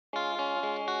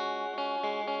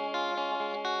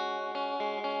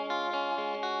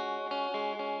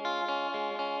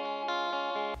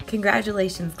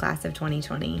Congratulations, class of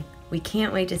 2020. We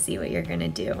can't wait to see what you're gonna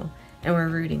do, and we're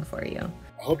rooting for you.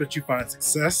 I hope that you find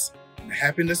success and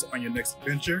happiness on your next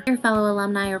adventure. Your fellow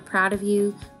alumni are proud of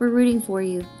you, we're rooting for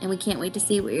you, and we can't wait to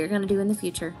see what you're gonna do in the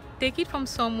future. Take it from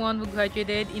someone who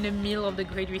graduated in the middle of the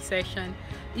Great Recession.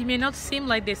 It may not seem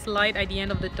like there's light at the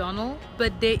end of the tunnel,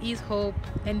 but there is hope,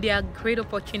 and there are great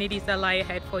opportunities that lie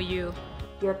ahead for you.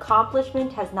 Your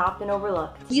accomplishment has not been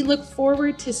overlooked. We look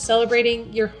forward to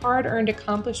celebrating your hard-earned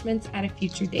accomplishments at a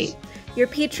future date. You're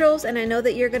Petrels, and I know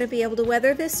that you're going to be able to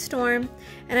weather this storm,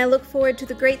 and I look forward to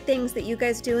the great things that you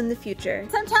guys do in the future.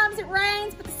 Sometimes it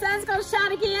rains, but the sun's going to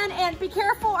shine again, and be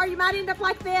careful or you might end up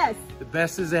like this. The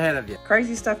best is ahead of you.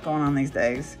 Crazy stuff going on these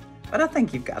days, but I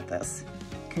think you've got this.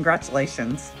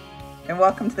 Congratulations, and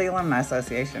welcome to the Alumni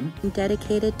Association. I'm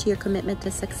dedicated to your commitment to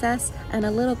success, and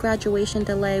a little graduation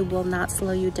delay will not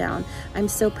slow you down. I'm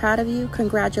so proud of you.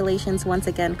 Congratulations once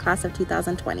again, class of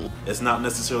 2020. It's not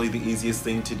necessarily the easiest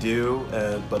thing to do,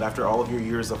 but after all of your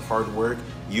years of hard work,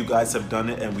 you guys have done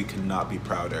it, and we could not be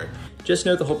prouder. Just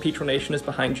know the whole Petrel Nation is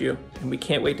behind you, and we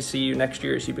can't wait to see you next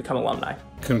year as you become alumni.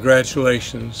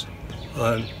 Congratulations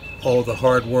on all the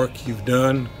hard work you've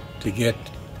done to get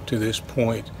to this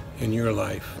point in your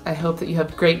life. I hope that you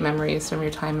have great memories from your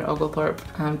time at Oglethorpe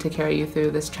to carry you through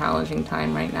this challenging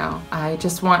time right now. I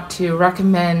just want to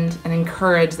recommend and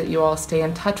encourage that you all stay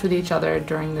in touch with each other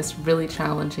during this really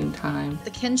challenging time. The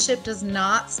kinship does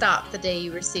not stop the day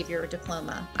you receive your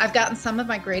diploma. I've gotten some of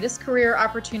my greatest career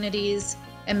opportunities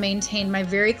and maintained my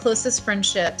very closest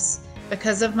friendships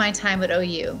because of my time at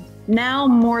OU. Now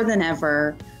more than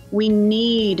ever, we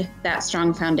need that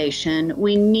strong foundation.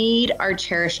 We need our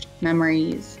cherished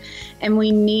memories, and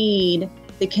we need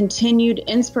the continued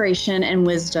inspiration and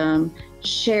wisdom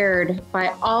shared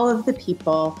by all of the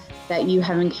people that you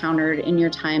have encountered in your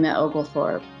time at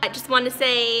Oglethorpe. I just want to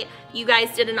say you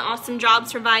guys did an awesome job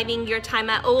surviving your time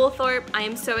at Oglethorpe. I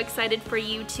am so excited for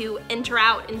you to enter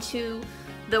out into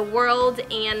the world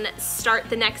and start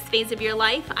the next phase of your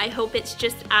life. I hope it's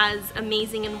just as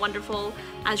amazing and wonderful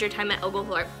as your time at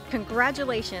Oglethorpe.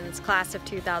 Congratulations, class of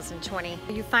 2020.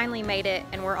 You finally made it,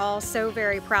 and we're all so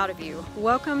very proud of you.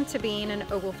 Welcome to being an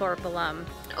Oglethorpe alum.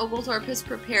 Oglethorpe has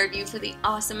prepared you for the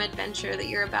awesome adventure that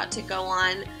you're about to go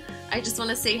on. I just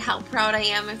want to say how proud I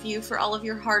am of you for all of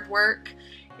your hard work.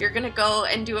 You're gonna go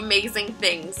and do amazing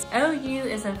things. OU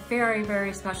is a very,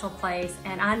 very special place,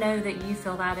 and I know that you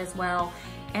feel that as well.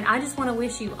 And I just want to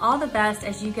wish you all the best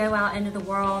as you go out into the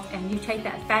world and you take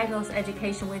that fabulous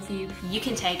education with you. You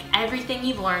can take everything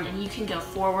you've learned and you can go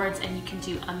forwards and you can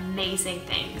do amazing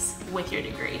things with your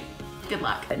degree. Good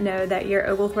luck. Know that your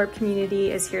Oglethorpe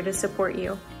community is here to support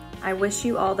you. I wish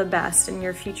you all the best in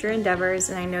your future endeavors,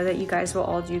 and I know that you guys will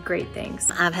all do great things.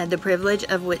 I've had the privilege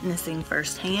of witnessing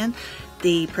firsthand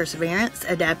the perseverance,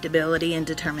 adaptability, and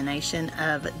determination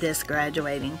of this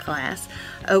graduating class.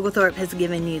 Oglethorpe has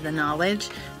given you the knowledge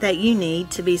that you need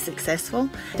to be successful.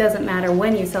 It doesn't matter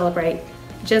when you celebrate,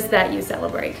 just that you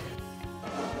celebrate.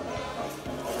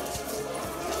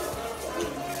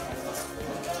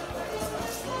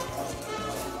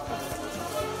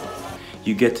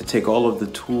 You get to take all of the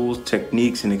tools,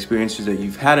 techniques, and experiences that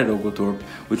you've had at Oglethorpe,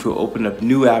 which will open up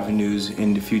new avenues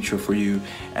in the future for you,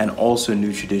 and also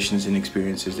new traditions and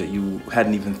experiences that you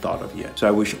hadn't even thought of yet. So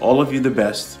I wish all of you the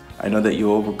best. I know that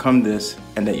you'll overcome this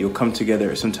and that you'll come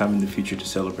together at some time in the future to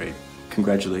celebrate.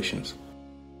 Congratulations.